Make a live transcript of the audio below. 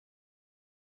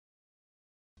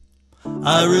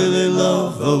I really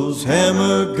love those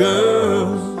hammer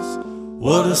girls.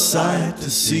 What a sight to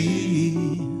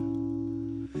see.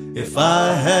 If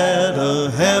I had a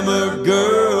hammer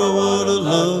girl, what a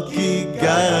lucky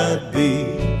guy I'd be.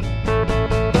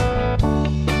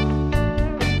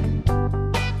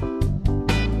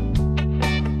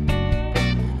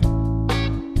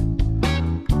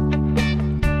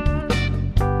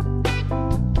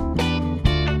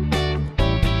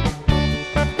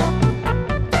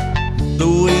 The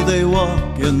way they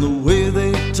walk and the way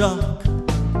they talk,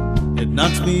 it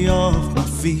knocks me off my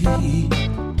feet.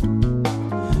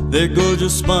 Their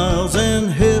gorgeous smiles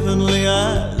and heavenly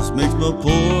eyes makes my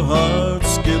poor heart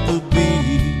skip a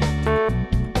beat.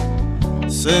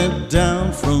 Sent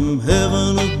down from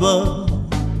heaven above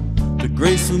to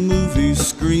grace a movie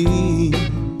screen,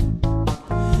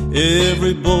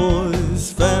 every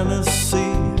boy's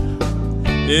fantasy,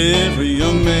 every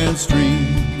young man's dream.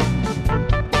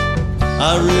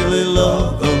 I really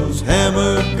love those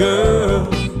hammer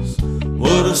girls.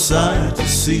 What a sight to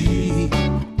see.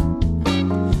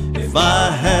 If I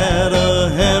had a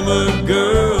hammer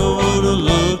girl, what a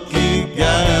lucky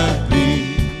guy I'd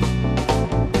be.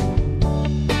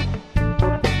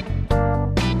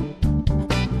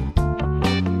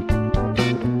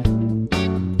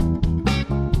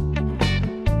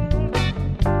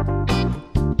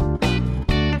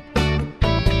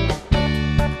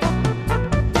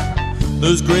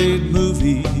 There's great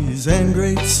movies and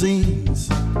great scenes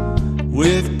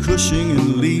with Cushing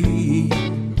and Lee,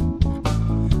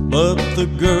 but the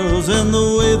girls and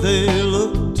the way they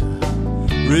looked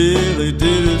really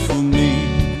did it for me.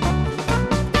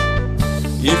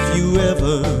 If you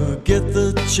ever get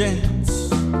the chance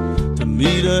to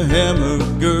meet a hammer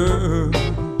girl,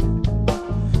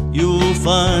 you'll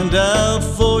find out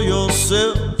for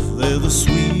yourself they're the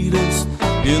sweetest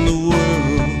in the world.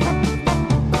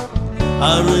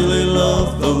 I really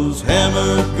love those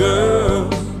hammer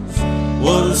girls.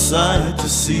 What a sight to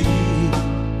see.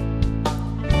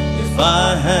 If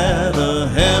I had a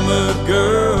hammer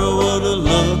girl, what a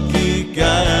lucky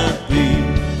guy I'd be.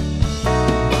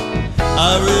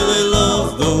 I really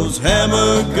love those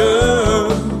hammer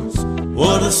girls.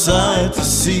 What a sight to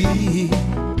see.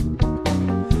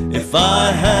 If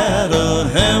I had a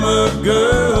hammer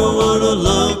girl, what a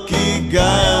lucky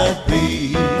guy